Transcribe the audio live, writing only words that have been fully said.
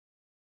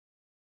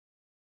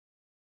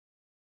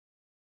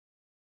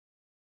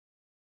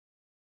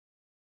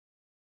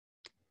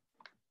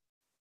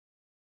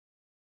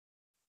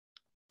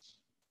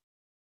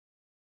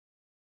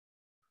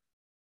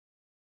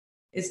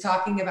is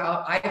talking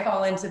about, I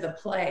fall into the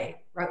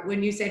play, right?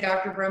 When you say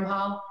Dr.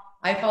 Brimhall,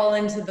 I fall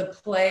into the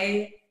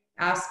play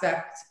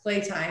aspect,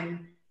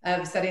 playtime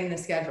of setting the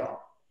schedule.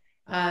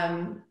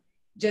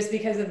 Just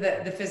because of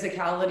the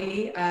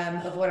physicality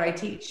of what I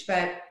teach.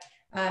 But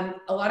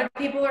a lot of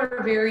people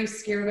are very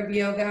scared of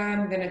yoga.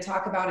 I'm going to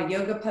talk about a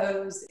yoga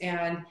pose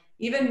and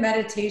even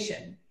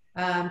meditation.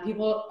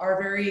 People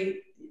are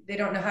they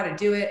don't know how to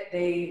do it.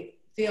 They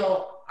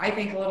feel, I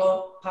think, a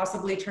little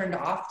possibly turned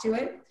off to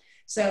it.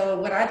 So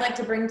what I'd like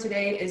to bring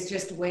today is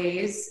just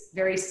ways,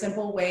 very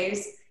simple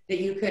ways that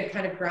you could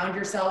kind of ground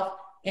yourself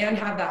and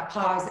have that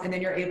pause, and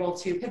then you're able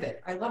to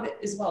pivot. I love it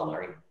as well,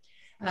 Lori.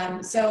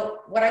 So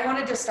what I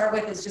wanted to start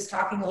with is just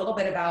talking a little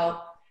bit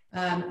about,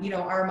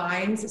 our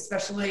minds,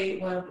 especially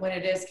when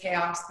it is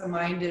chaos. The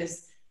mind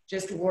is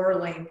just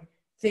whirling,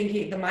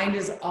 thinking. The mind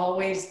is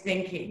always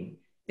thinking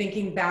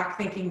back,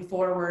 thinking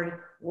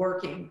forward,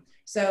 working.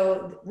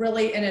 So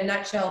really, in a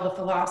nutshell, the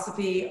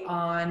philosophy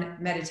on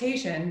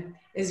meditation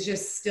is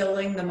just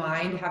stilling the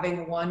mind,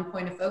 having one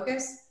point of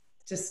focus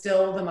to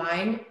still the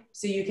mind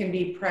so you can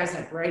be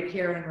present right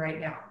here and right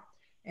now.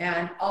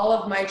 And all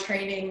of my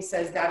training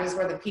says that is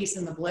where the peace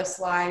and the bliss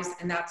lies.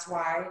 And that's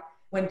why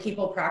when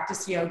people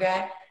practice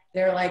yoga,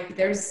 they're like,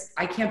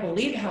 I can't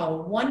believe how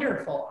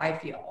wonderful I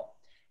feel.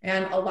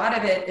 And a lot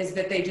of it is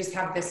that they just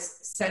have this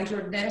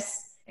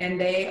centeredness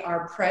and they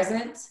are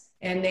present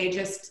and they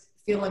just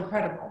feel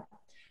incredible.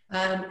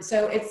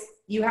 So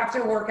you have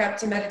to work up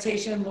to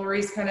meditation.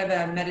 Lori's kind of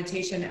a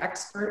meditation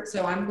expert.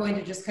 So I'm going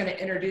to just kind of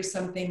introduce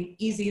something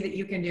easy that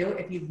you can do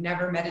if you've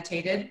never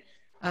meditated.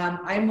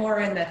 I'm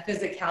more in the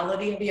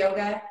physicality of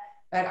yoga,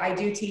 but I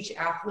do teach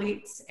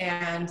athletes,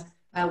 and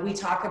we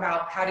talk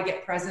about how to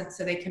get present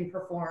so they can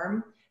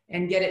perform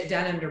and get it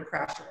done under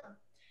pressure.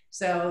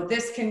 So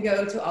this can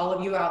go to all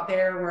of you out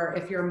there where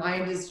if your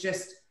mind is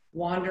just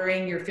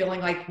wandering, you're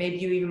feeling like maybe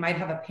you even might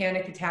have a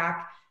panic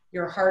attack,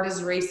 your heart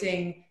is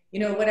racing,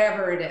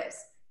 whatever it is,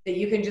 that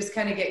you can just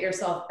kind of get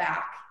yourself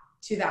back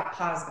to that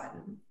pause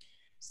button.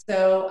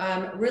 So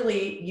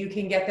really, you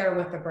can get there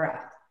with the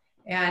breath.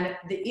 And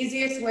the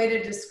easiest way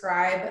to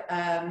describe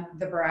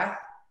the breath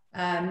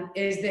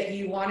is that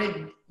you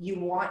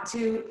want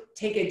to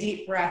take a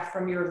deep breath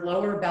from your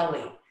lower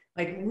belly,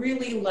 like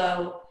really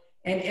low,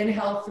 and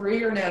inhale through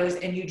your nose,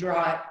 and you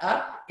draw it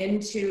up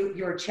into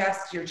your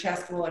chest. Your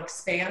chest will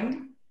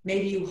expand.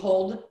 Maybe you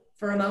hold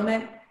for a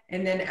moment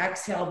and then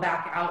exhale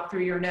back out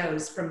through your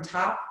nose from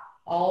top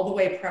all the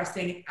way,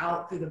 pressing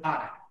out through the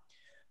bottom.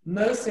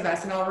 Most of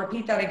us, and I'll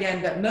repeat that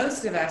again, but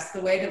most of us,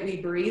 the way that we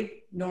breathe,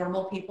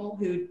 normal people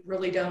who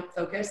really don't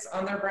focus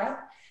on their breath,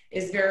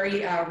 is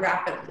very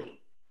rapidly.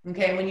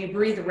 Okay, when you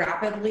breathe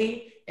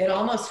rapidly, it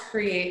almost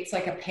creates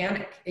like a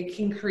panic. It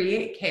can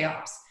create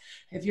chaos.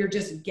 If you're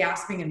just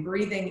gasping and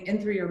breathing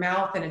in through your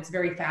mouth and it's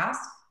very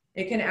fast,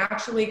 it can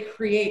actually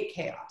create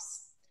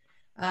chaos.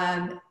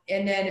 And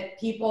then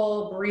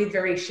people breathe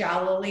very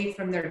shallowly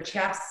from their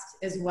chest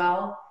as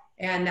well,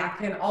 and that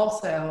can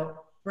also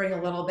bring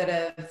a little bit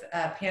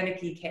of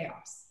panicky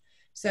chaos.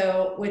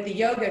 So with the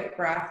yogic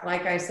breath,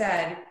 like I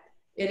said,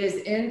 it is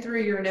in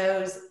through your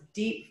nose,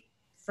 deep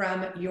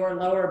from your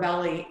lower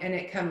belly, and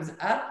it comes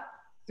up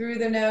through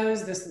the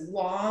nose, this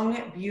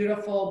long,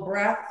 beautiful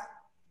breath,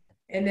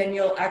 and then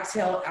you'll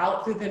exhale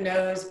out through the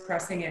nose,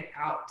 pressing it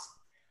out.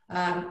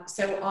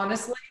 So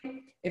honestly,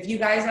 if you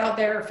guys out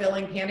there are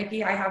feeling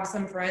panicky, I have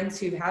some friends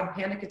who had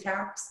panic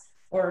attacks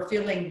or are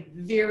feeling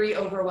very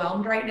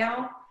overwhelmed right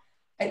now.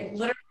 I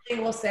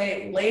literally will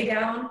say, lay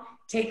down,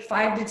 take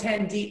 5 to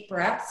 10 deep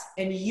breaths,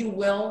 and you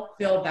will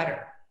feel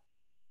better.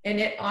 And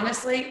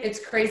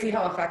it's crazy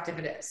how effective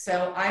it is.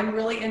 So I'm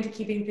really into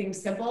keeping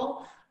things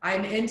simple.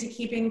 I'm into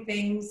keeping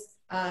things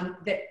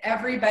that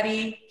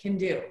everybody can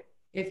do.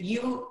 If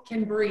you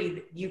can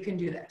breathe, you can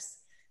do this.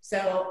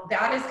 So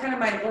that is kind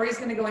of Lori's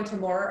going to go into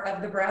more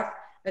of the breath,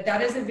 but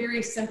that is a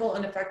very simple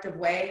and effective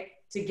way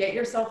to get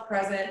yourself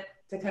present,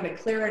 to kind of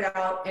clear it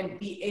out and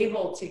be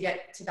able to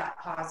get to that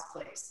pause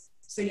place.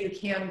 So you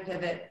can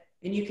pivot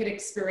and you can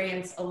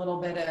experience a little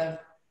bit of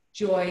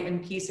joy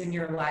and peace in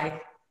your life.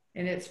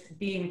 And it's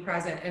being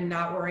present and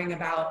not worrying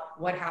about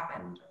what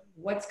happened,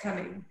 what's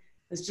coming.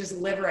 Let's just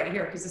live right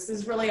here, because this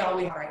is really all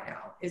we have right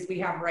now, is we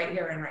have right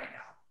here and right now.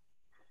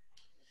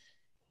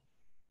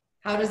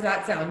 How does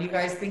that sound? You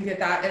guys think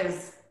that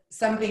is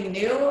something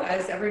new?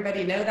 Does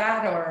everybody know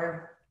that?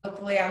 Or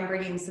hopefully I'm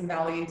bringing some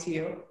value to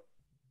you.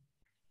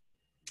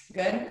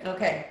 Good?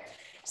 Okay.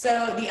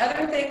 So the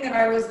other thing that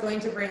I was going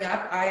to bring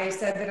up, I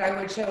said that I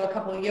would show a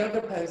couple of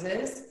yoga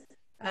poses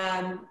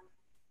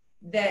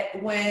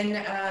that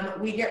when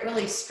we get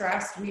really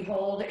stressed, we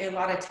hold a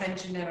lot of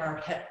tension in our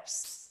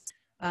hips.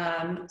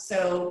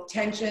 So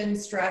tension,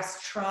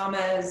 stress,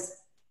 traumas,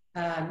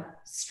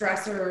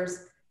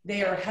 stressors,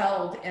 they are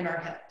held in our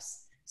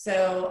hips.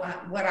 So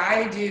what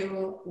I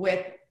do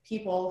with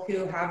people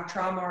who have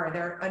trauma or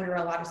they're under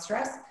a lot of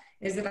stress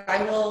is that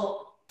I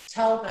will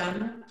tell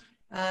them,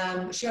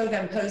 show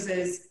them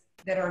poses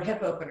that are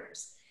hip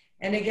openers.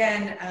 And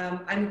again,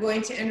 I'm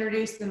going to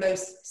introduce the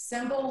most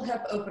simple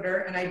hip opener,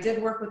 and I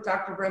did work with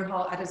Dr.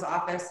 Brimhall at his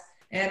office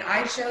And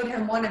I showed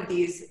him one of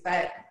these,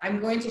 but I'm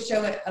going to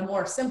show it a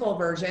more simple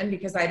version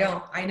because I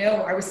know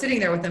I was sitting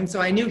there with him,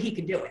 so I knew he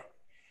could do it.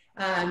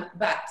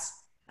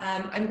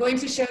 I'm going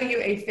to show you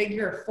a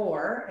figure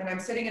 4, and I'm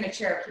sitting in a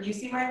chair. Can you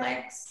see my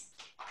legs?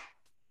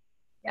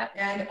 Yeah.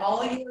 And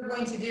all you are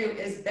going to do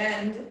is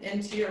bend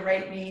into your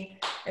right knee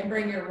and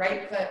bring your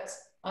right foot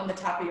on the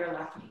top of your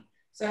left knee.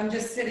 So I'm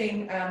just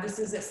sitting, this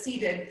is a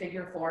seated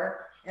figure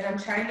 4, and I'm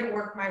trying to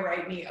work my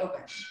right knee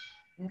open.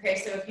 Okay,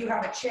 so if you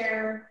have a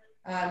chair,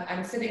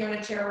 I'm sitting on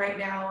a chair right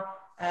now,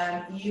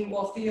 you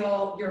will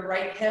feel your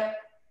right hip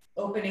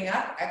opening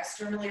up,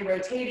 externally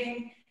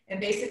rotating. And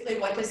basically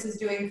what this is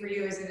doing for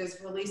you is it is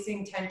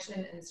releasing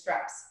tension and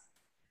stress.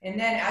 And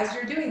then as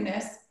you're doing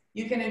this,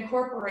 you can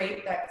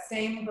incorporate that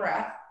same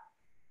breath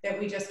that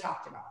we just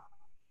talked about.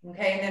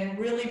 Okay, and then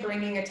really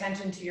bringing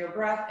attention to your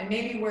breath and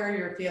maybe where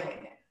you're feeling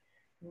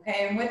it.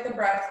 Okay, and with the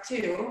breath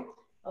too,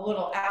 a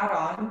little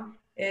add-on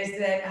is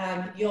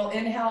that you'll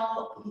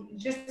inhale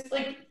just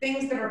like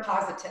things that are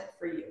positive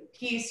for you.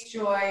 Peace,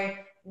 joy,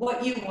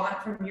 what you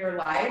want from your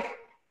life.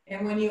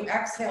 And when you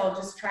exhale,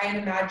 just try and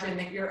imagine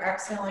that you're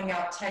exhaling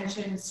out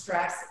tension,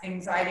 stress,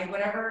 anxiety,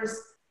 whatever's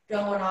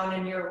going on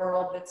in your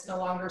world that's no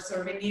longer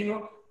serving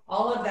you.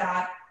 All of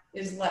that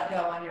is let go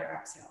on your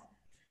exhale.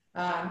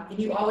 And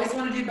you always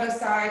want to do both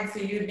sides. So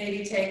you'd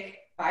maybe take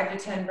 5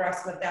 to 10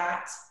 breaths with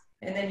that,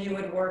 and then you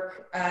would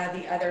work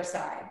the other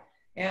side.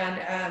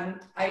 And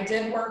I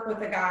did work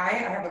with a guy.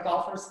 I have a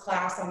golfer's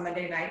class on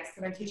Monday nights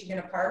that I'm teaching in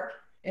a park.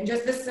 And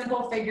just this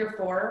simple figure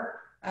 4,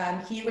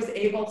 he was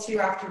able to,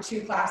 after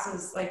 2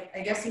 classes, like,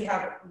 I guess he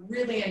had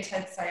really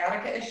intense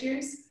sciatica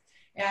issues.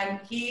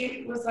 And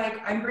he was like,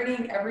 I'm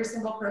bringing every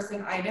single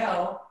person I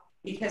know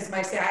because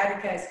my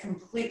sciatica is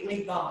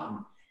completely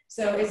gone.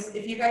 So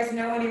if you guys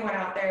know anyone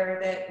out there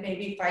that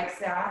maybe fights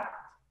that,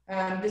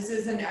 this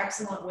is an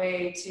excellent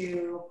way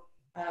to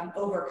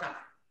overcome it.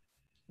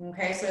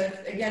 Okay, so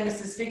again,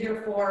 this is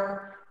figure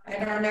 4.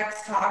 In our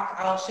next talk,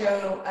 I'll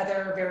show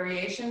other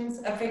variations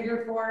of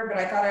figure 4, but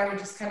I thought I would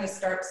just kind of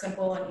start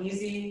simple and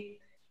easy.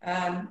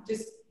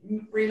 Just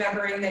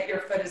remembering that your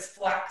foot is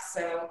flexed.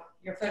 So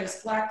your foot is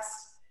flexed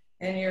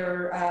and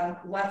your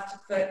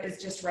left foot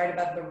is just right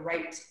above the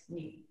right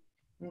knee.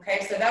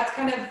 Okay, so that's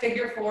kind of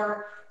figure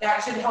 4.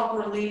 That should help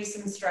relieve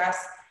some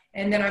stress.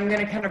 And then I'm going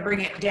to kind of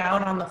bring it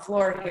down on the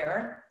floor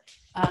here.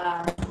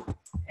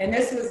 And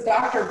this was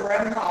Dr.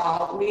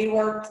 Brimhall. We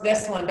worked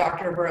this one,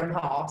 Dr.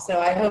 Brimhall. So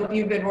I hope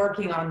you've been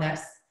working on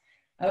this.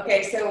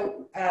 Okay,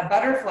 so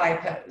butterfly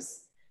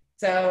pose.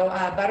 So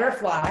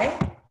butterfly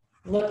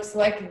looks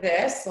like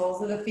this.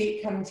 Soles of the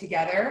feet come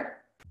together.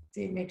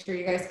 See, make sure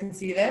you guys can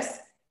see this.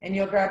 And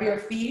you'll grab your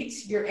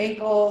feet, your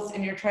ankles,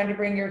 and you're trying to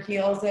bring your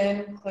heels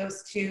in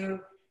close to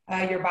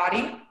your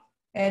body.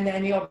 And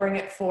then you'll bring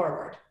it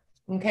forward.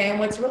 Okay, and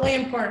what's really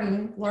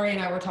important, Lori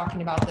and I were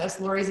talking about this,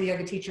 Lori's a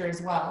yoga teacher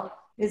as well,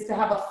 is to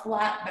have a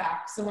flat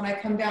back. So when I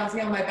come down, see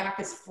how my back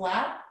is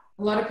flat?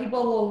 A lot of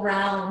people will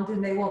round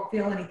and they won't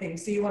feel anything.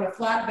 So you want a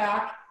flat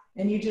back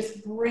and you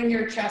just bring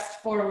your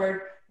chest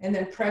forward and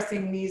then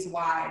pressing knees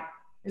wide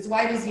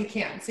as you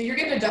can. So you're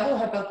getting a double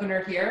hip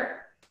opener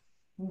here.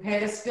 Okay,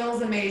 this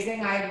feels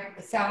amazing. I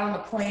sat on the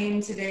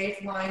plane today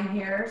flying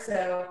here.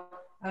 So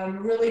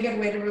really good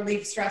way to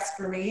relieve stress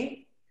for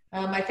me.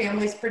 My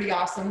family's pretty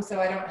awesome, so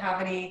I don't have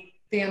any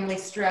family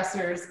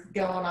stressors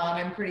going on.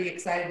 I'm pretty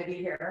excited to be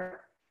here.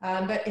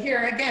 But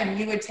here again,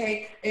 you would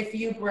take a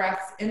few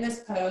breaths in this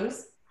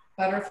pose.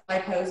 Butterfly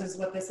pose is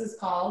what this is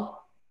called.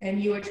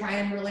 And you would try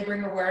and really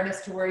bring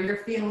awareness to where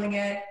you're feeling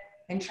it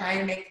and try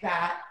and make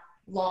that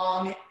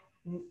long,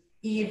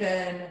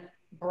 even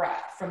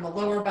breath from the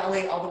lower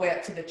belly all the way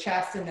up to the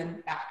chest and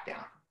then back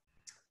down.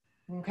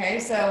 Okay,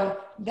 so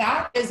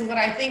that is what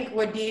I think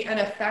would be an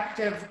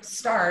effective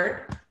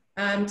start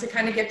to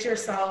kind of get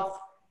yourself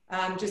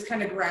just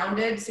kind of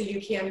grounded so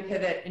you can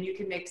pivot and you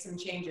can make some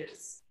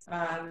changes.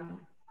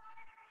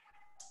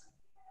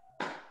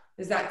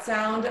 Does that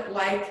sound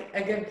like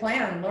a good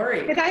plan,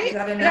 Lori? Is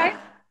that enough?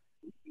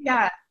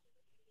 Yeah,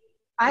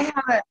 I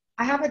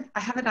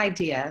have an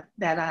idea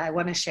that I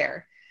want to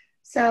share.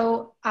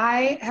 So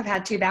I have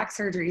had 2 back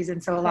surgeries,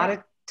 and so a lot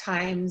of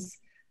times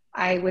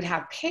I would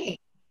have pain,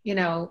 you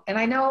know, and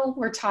I know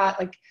we're taught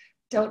like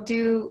don't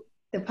do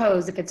the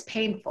pose if it's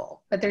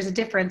painful, but there's a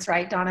difference,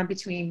 right, Donna,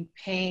 between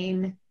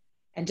pain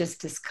and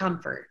just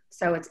discomfort.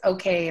 So it's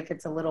okay if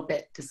it's a little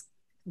bit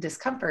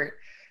discomfort,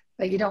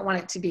 but you don't want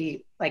it to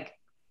be like,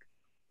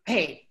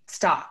 hey,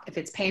 stop. If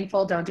it's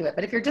painful, don't do it.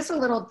 But if you're just a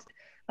little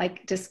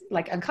just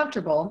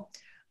uncomfortable,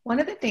 one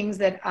of the things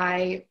that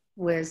I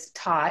was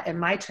taught in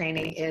my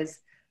training is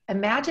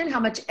imagine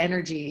how much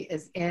energy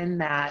is in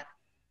that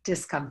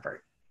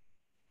discomfort.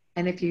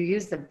 And if you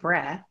use the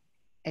breath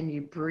and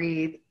you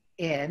breathe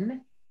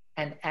in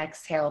and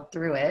exhale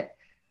through it,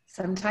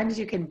 sometimes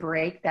you can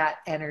break that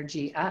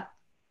energy up.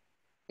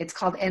 It's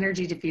called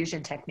energy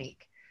diffusion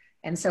technique.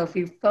 And so if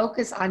you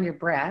focus on your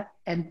breath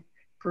and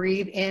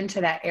breathe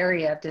into that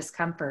area of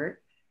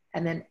discomfort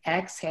and then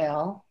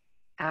exhale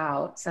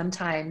out,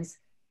 sometimes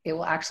it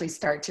will actually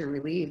start to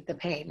relieve the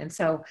pain. And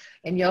so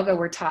in yoga,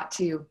 we're taught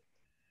to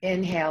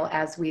inhale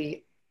as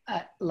we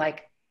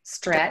like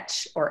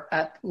stretch or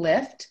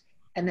uplift,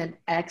 and then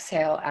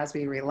exhale as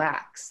we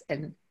relax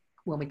and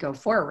when we go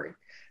forward.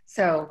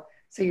 So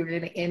you're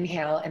going to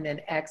inhale and then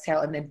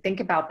exhale, and then think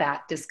about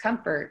that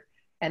discomfort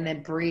and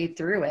then breathe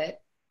through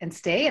it and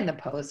stay in the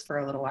pose for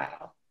a little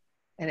while.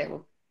 And it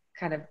will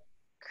kind of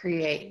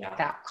create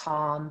that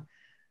calm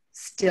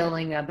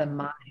stilling of the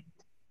mind.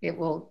 It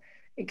will,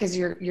 because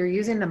you're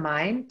using the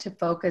mind to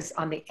focus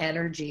on the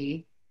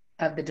energy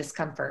of the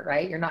discomfort,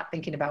 right? You're not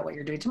thinking about what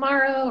you're doing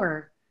tomorrow,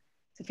 or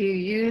if you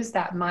use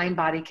that mind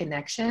body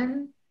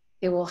connection,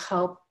 it will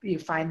help you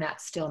find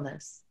that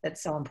stillness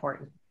that's so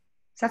important.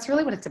 So that's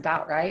really what it's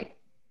about, right?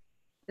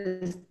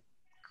 Is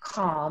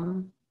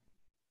calm.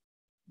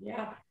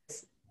 Yeah.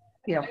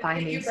 You know,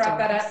 finding you brought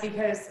stillness. that up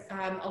because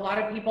a lot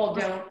of people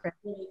don't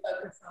really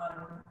focus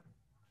on.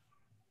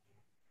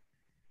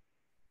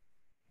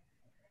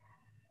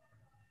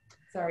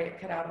 Sorry,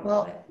 it cut out a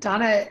little bit.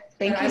 Donna,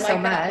 thank you so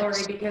much. I like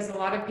that, Lori, because a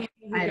lot of people.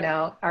 I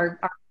know.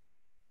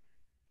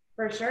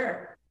 For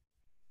sure.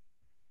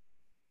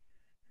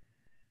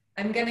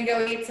 I'm gonna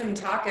go eat some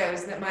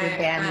tacos that my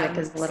bandwidth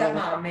is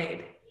stepmom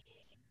made.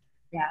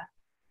 Yeah.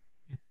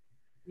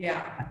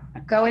 Yeah.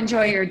 Go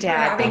enjoy your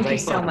dad. Thank you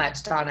so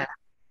much, Donna.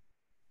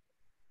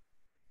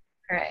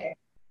 All right.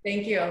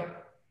 Thank you.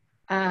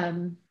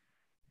 I'll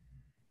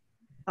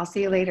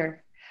see you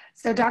later.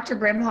 So Dr.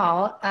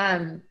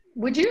 Brimhall,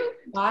 would you,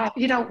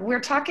 you know, we're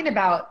talking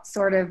about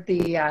sort of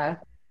the,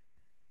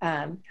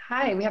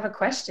 hi, we have a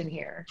question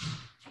here.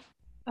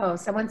 Oh,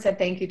 someone said,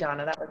 thank you,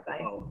 Donna. That was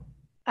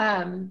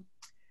nice.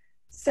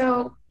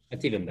 So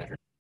that's even better.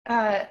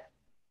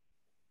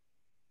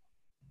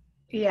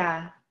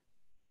 Yeah.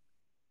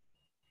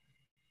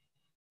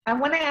 I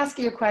want to ask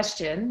you a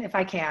question, if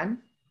I can.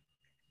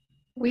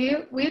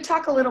 We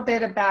talk a little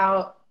bit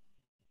about,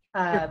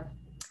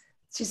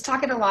 she's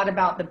talking a lot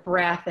about the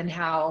breath and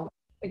how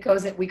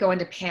we go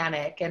into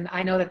panic. And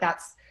I know that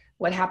that's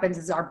what happens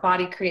is our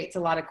body creates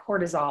a lot of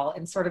cortisol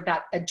and sort of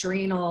that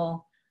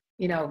adrenal,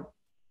 you know,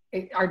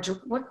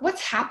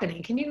 what's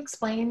happening. Can you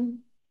explain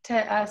to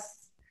us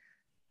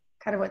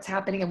kind of what's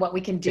happening and what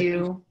we can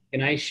do?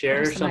 Can I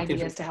share some something?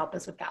 Ideas to help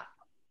us with that.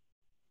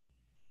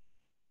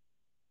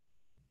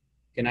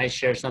 Can I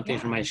share something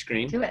from my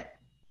screen? Do it.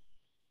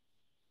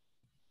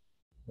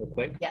 Real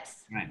quick?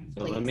 Yes. All right.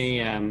 So please.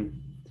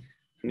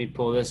 let me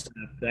pull this up.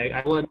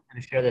 I wasn't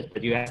going to share this,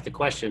 but you asked the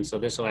question, so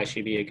this will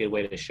actually be a good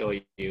way to show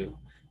you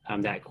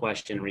that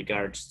question in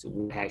regards to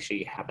what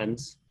actually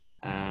happens.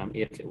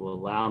 If it will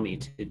allow me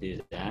to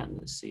do that.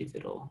 Let's see if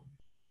it'll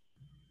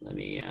let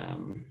me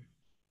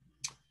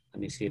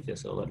see if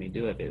this will let me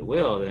do it. If it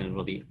will, then it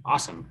will be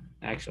awesome,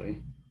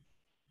 actually.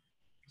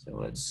 So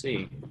let's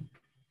see.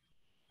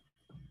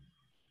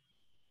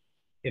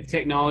 If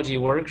technology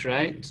works,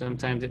 right?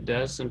 Sometimes it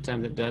does,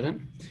 sometimes it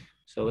doesn't.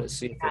 So let's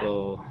see if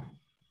it'll,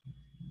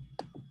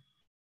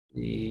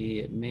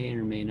 it may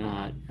or may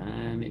not.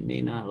 It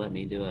may not let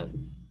me do it.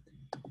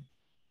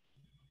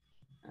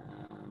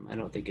 I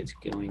don't think it's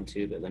going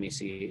to, but let me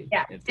see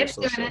if this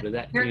will show. Did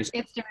that, it's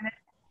doing it.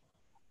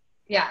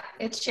 Yeah,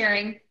 it's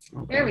sharing.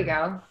 Okay. There we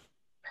go.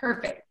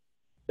 Perfect.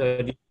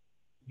 So do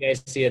you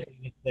guys see it?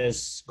 It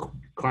says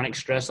chronic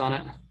stress on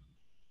it. Do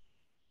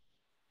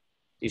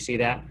you see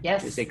that?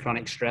 Yes. Does it say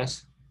chronic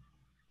stress?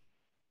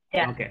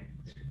 Yeah. Okay.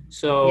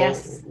 So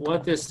yes.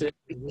 What this is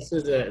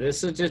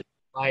just a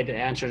slide to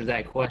answer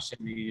that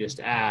question you just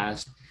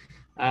asked.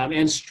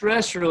 And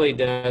stress really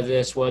does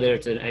this, whether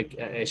it's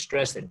a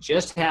stress that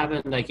just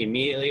happened like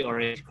immediately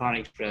or a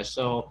chronic stress.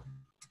 So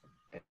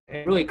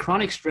really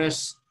chronic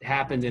stress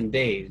happens in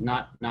days,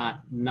 not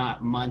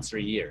months or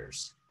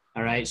years.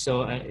 All right.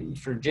 So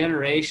for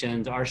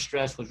generations, our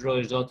stress was really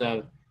a result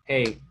of,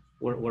 hey,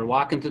 we're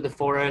walking through the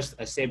forest,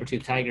 a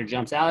saber-toothed tiger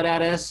jumps out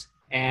at us,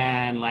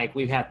 and like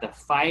we have to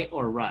fight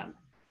or run.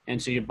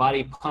 And so your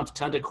body pumps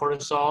tons of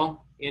cortisol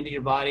into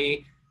your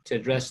body to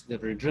address the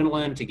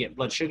adrenaline, to get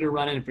blood sugar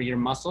running for your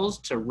muscles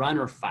to run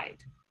or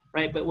fight,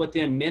 right? But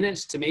within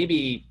minutes to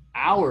maybe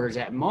hours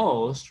at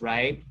most,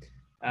 right,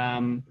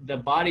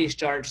 the body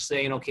starts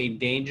saying, okay,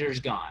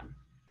 danger's gone.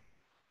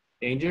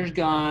 Danger's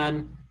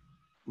gone,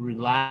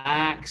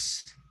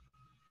 relax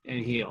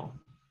and heal.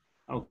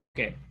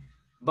 Okay.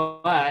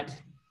 But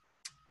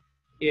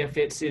if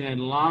it's in a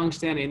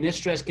long-standing, this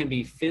stress can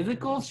be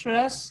physical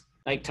stress,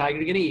 like tiger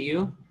gonna eat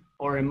you,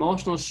 or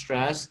emotional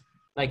stress,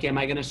 like am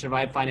I gonna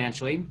survive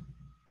financially?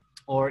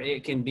 Or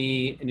it can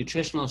be a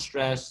nutritional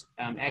stress,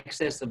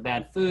 excess of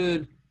bad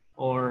food,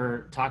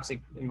 or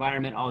toxic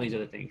environment, all these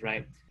other things,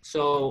 right?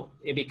 So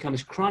it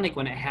becomes chronic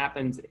when it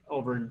happens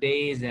over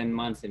days and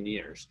months and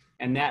years.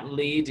 And that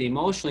leads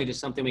emotionally to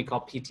something we call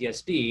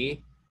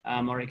PTSD,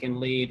 or it can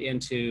lead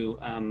into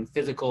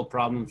physical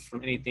problems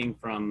from anything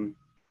from,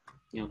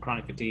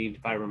 chronic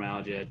fatigue,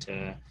 fibromyalgia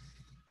to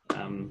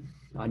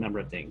a number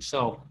of things.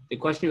 So the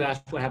question you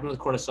asked, what happens with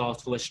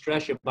cortisol? So with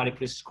stress, your body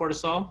produces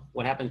cortisol.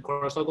 What happens?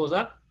 Cortisol goes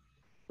up,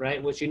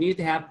 right? Which you need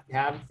to have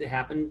to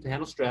happen to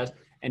handle stress,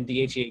 and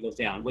DHEA goes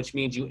down, which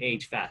means you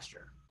age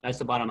faster. That's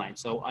the bottom line.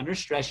 So under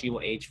stress, you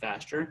will age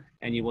faster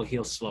and you will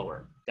heal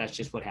slower. That's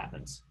just what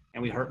happens.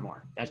 And we hurt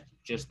more. That's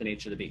just the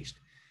nature of the beast.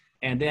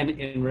 And then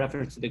in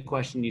reference to the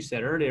question you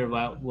said earlier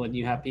about when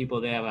you have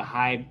people that have a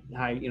high,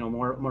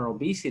 more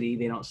obesity,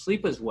 they don't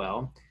sleep as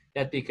well.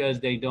 That's because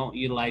they don't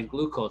utilize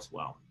glucose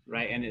well,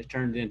 right? And it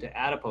turns into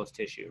adipose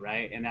tissue,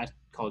 right? And that's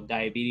called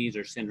diabetes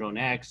or syndrome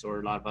X or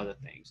a lot of other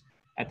things.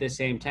 At the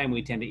same time,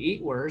 we tend to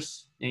eat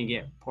worse and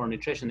get poor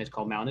nutrition. That's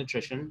called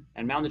malnutrition.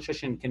 And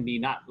malnutrition can be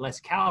not less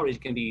calories,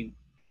 it can be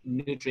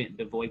nutrient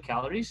devoid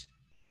calories.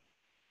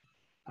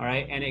 All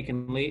right, and it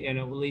can lead, and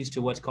it leads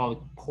to what's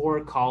called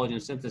poor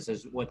collagen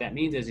synthesis. What that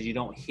means is you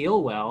don't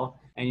heal well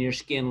and your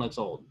skin looks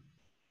old.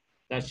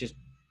 That's just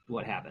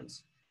what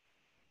happens.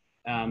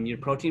 Your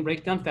protein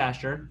breaks down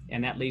faster,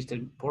 and that leads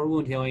to poor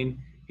wound healing.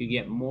 You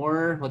get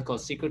more what's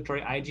called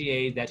secretory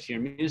IgA, that's your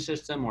immune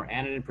system, or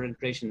antigen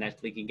penetration,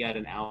 that's leaky gut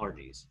and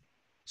allergies.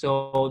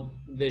 So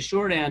the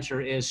short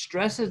answer is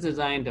stress is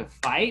designed to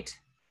fight,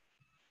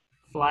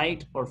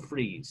 flight, or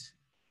freeze.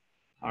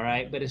 All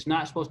right, but it's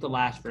not supposed to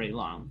last very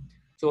long.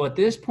 So at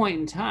this point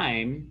in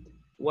time,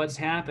 what's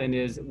happened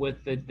is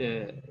with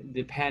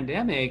the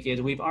pandemic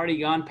is we've already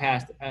gone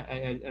past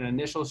an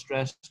initial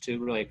stress to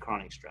really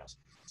chronic stress.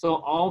 So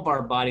all of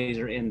our bodies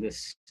are in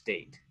this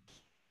state.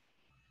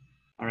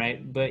 All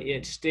right, but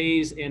it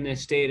stays in this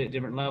state at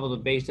different levels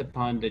based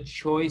upon the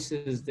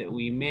choices that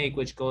we make,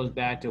 which goes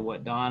back to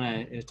what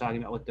Donna is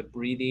talking about with the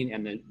breathing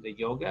and the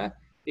yoga.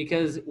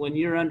 Because when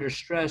you're under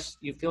stress,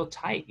 you feel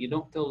tight, you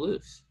don't feel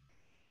loose.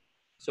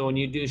 So when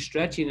you do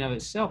stretching of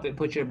itself, it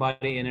puts your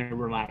body in a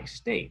relaxed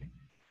state.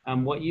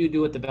 What you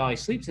do at the Valley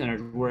Sleep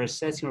Center, we're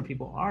assessing where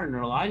people are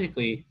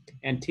neurologically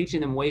and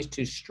teaching them ways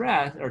to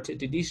stress or to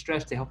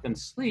de-stress to help them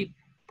sleep,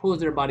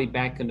 pulls their body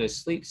back into a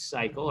sleep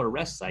cycle or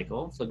rest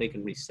cycle so they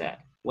can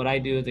reset. What I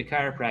do as a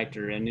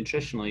chiropractor and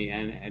nutritionally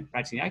and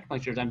practicing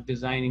acupuncture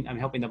is I'm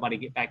helping the body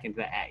get back into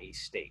the at-ease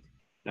state.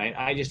 Right?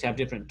 I just have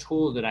different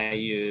tools that I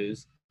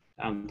use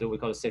that we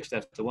call the 6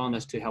 steps to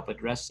wellness to help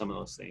address some of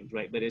those things,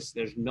 right? But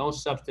there's no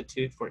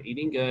substitute for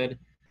eating good,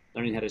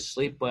 learning how to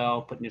sleep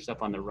well, putting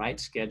yourself on the right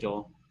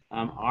schedule.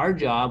 Our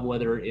job,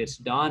 whether it's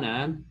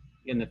Donna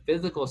in the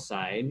physical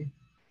side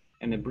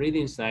and the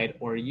breathing side,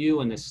 or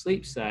you in the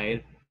sleep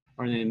side,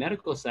 or in the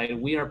medical side,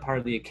 we are part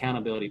of the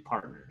accountability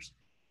partners.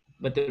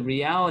 But the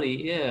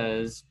reality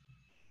is,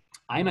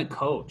 I'm a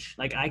coach.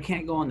 Like, I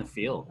can't go on the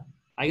field.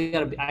 I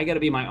gotta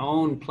be my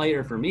own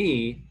player for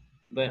me.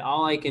 But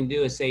all I can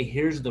do is say,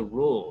 here's the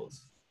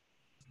rules.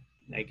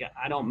 Like,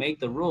 I don't make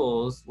the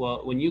rules.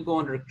 Well, when you go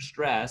under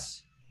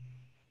stress,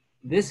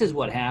 this is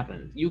what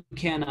happens. You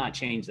cannot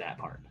change that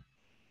part.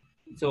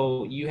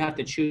 So you have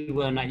to choose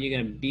whether or not you're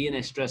going to be in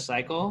a stress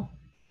cycle.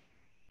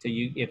 So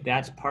if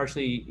that's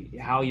partially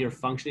how you're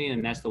functioning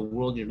and that's the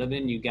world you're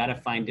living in, you got to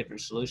find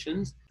different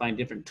solutions, find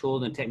different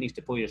tools and techniques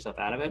to pull yourself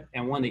out of it.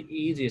 And one of the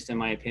easiest, in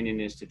my opinion,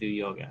 is to do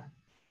yoga.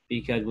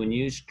 Because when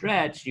you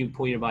stretch, you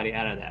pull your body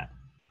out of that.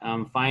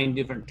 Find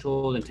different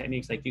tools and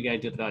techniques like you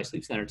guys do at the Valley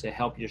Sleep Center to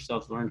help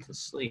yourself learn to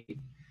sleep.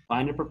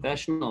 Find a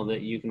professional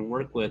that you can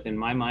work with, in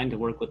my mind, to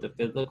work with the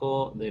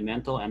physical, the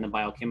mental, and the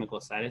biochemical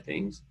side of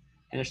things.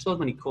 And there's so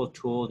many cool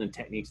tools and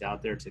techniques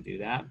out there to do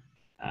that.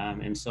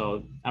 And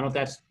so I don't know if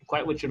that's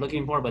quite what you're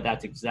looking for, but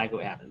that's exactly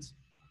what happens.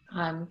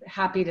 I'm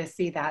happy to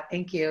see that.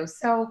 Thank you.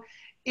 So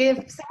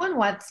if someone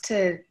wants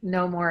to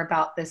know more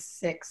about the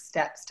 6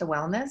 steps to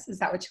wellness, is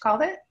that what you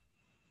called it?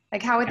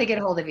 Like, how would they get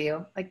a hold of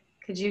you? Like,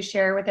 could you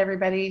share with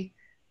everybody?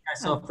 Yeah,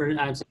 so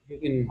so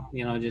you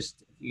can,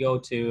 just go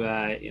to,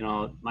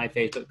 my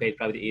Facebook page,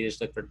 probably the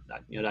easiest, look for,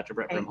 Dr.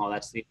 Brett Brimhall.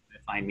 That's the way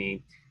to find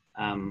me.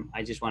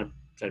 I just want to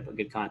try to put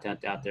good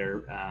content out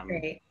there.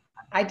 Great.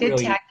 I did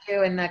tag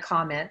you in the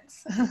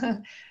comments because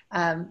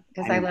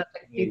I love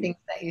a few things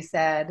that you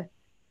said.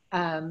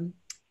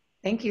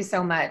 Thank you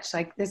so much.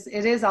 Like this,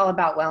 it is all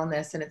about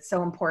wellness, and it's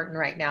so important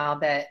right now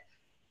that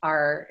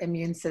our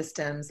immune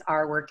systems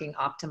are working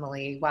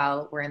optimally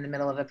while we're in the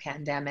middle of a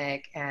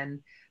pandemic, and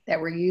that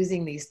we're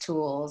using these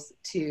tools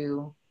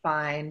to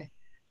find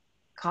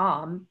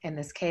calm in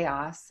this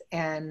chaos.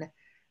 And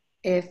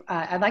if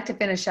I'd like to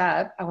finish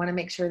up, I want to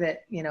make sure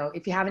that,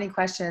 if you have any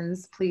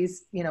questions,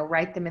 please,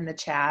 write them in the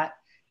chat.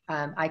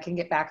 I can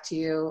get back to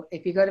you.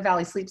 If you go to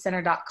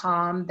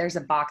valleysleepcenter.com, there's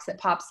a box that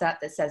pops up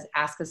that says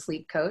Ask a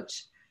Sleep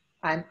Coach.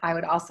 I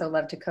would also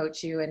love to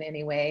coach you in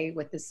any way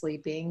with the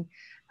sleeping.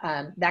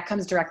 That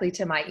comes directly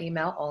to my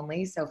email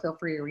only, so feel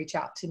free to reach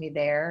out to me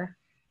there.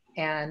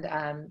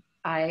 And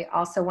I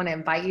also want to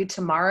invite you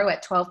tomorrow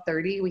at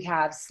 12:30. We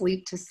have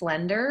Sleep to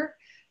Slender.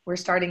 We're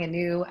starting a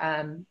new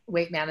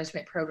weight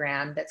management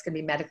program that's going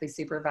to be medically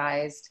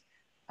supervised,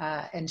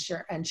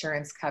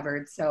 insurance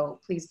covered. So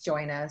please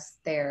join us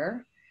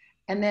there.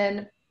 And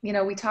then,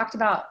 we talked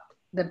about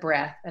the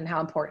breath and how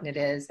important it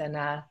is. And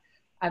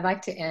I'd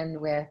like to end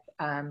with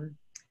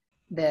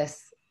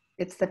this.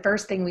 It's the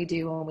first thing we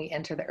do when we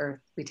enter the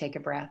earth, we take a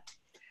breath.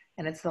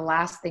 And it's the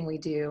last thing we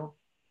do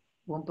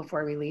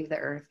before we leave the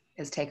earth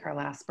is take our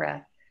last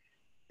breath.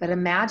 But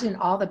imagine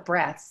all the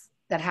breaths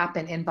that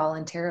happen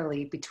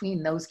involuntarily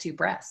between those two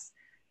breaths.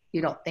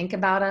 You don't think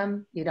about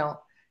them. You don't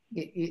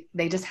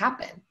They just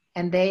happen,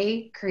 and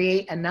they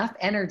create enough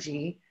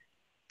energy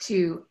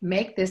to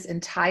make this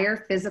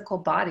entire physical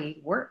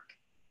body work.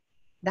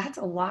 That's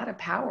a lot of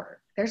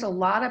power. There's a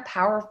lot of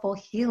powerful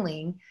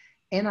healing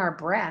in our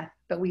breath,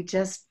 but we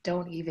just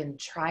don't even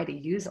try to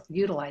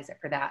utilize it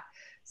for that.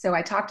 So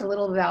I talked a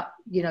little about,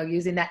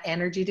 using that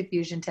energy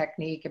diffusion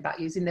technique, about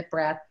using the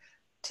breath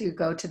to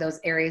go to those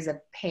areas of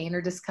pain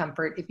or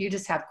discomfort. If you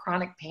just have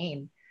chronic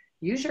pain,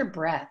 use your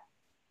breath.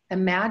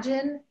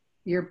 Imagine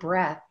your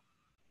breath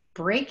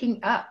breaking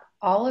up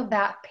all of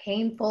that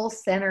painful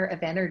center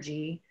of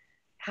energy.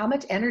 How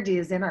much energy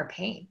is in our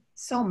pain?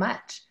 So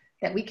much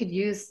that we could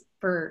use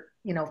for,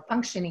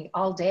 functioning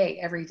all day,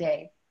 every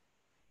day.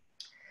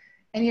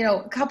 And,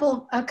 a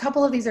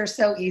couple of these are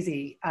so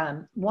easy.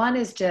 One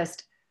is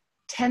just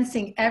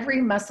tensing every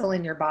muscle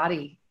in your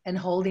body and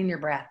holding your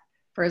breath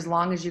for as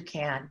long as you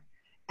can.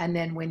 And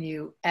then when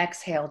you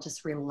exhale,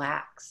 just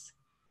relax.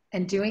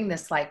 And doing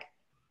this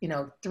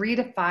 3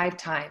 to 5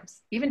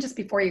 times, even just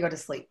before you go to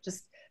sleep.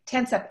 Just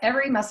tense up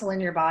every muscle in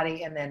your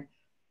body and then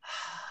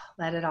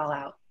let it all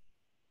out.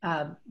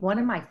 One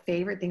of my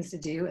favorite things to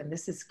do, and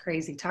this is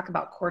crazy, talk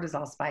about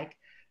cortisol spike.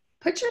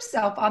 Put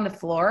yourself on the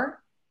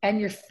floor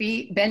and your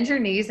feet, bend your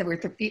knees and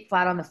with your feet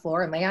flat on the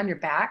floor and lay on your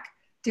back.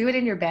 Do it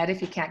in your bed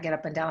if you can't get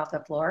up and down off the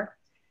floor.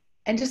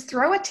 And just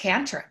throw a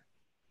tantrum.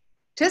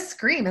 Just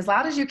scream as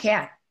loud as you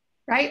can,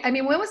 right? I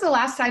mean, when was the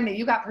last time that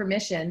you got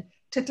permission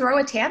to throw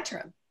a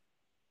tantrum?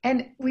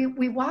 And we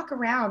walk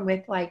around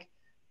with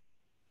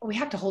we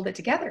have to hold it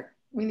together.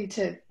 We need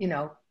to,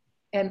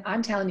 and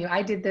I'm telling you,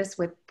 I did this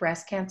with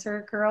breast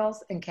cancer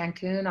girls in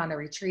Cancun on a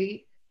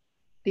retreat.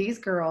 These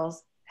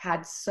girls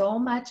had so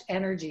much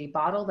energy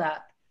bottled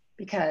up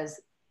because,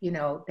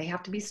 they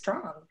have to be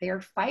strong. They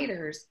are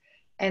fighters.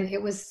 And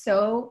it was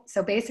so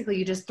basically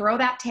you just throw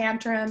that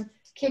tantrum,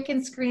 kick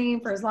and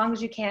scream for as long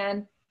as you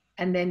can.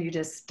 And then you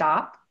just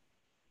stop.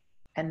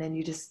 And then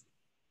you just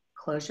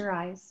close your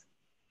eyes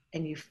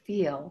and you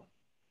feel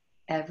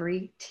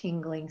every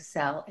tingling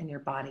cell in your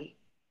body.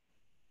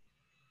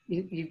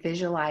 You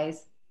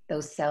visualize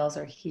those cells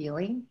are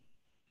healing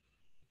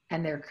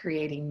and they're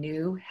creating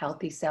new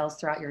healthy cells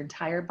throughout your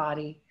entire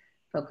body.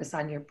 Focus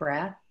on your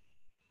breath.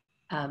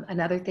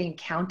 Another thing,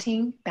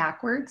 counting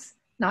backwards,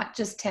 not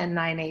just 10,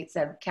 9, 8,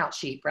 7, count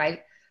sheep,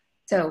 right?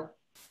 So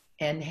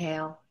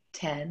inhale,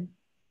 10,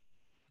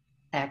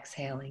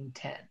 exhaling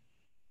 10,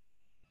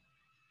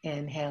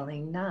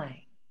 inhaling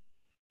 9,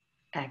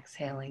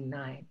 exhaling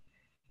 9.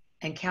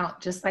 And count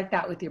just like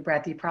that with your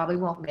breath. You probably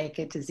won't make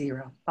it to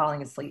 0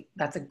 falling asleep.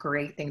 That's a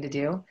great thing to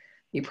do.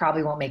 You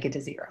probably won't make it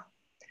to 0.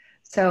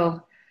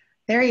 So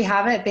there you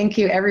have it. Thank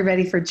you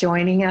everybody for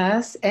joining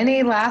us.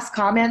 Any last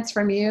comments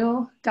from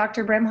you,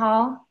 Dr.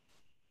 Brimhall?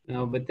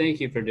 No, but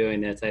thank you for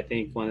doing this. I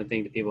think one of the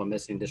things that people are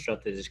missing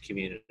disrupted is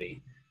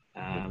community.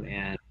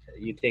 And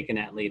you taking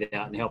that lead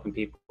out and helping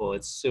people,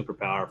 it's super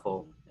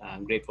powerful.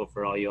 I'm grateful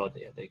for all you all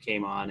that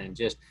came on and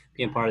just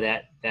being part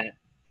of that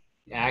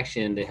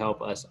action to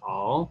help us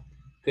all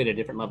create a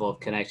different level of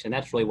connection.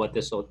 That's really what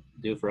this will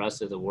do for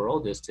us as a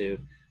world, is to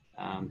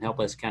help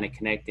us kind of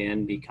connect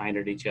in, be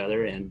kinder to each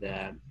other, and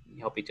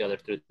help each other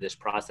through this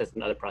process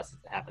and other processes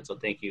that happen. So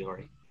thank you,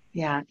 Lori.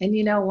 Yeah.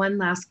 And one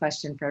last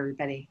question for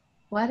everybody.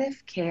 What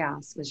if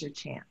chaos was your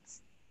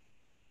chance?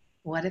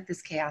 What if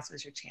this chaos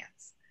was your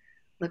chance?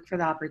 Look for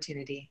the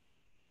opportunity.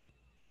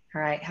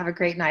 All right. Have a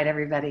great night,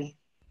 everybody.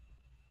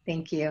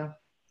 Thank you.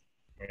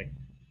 All right.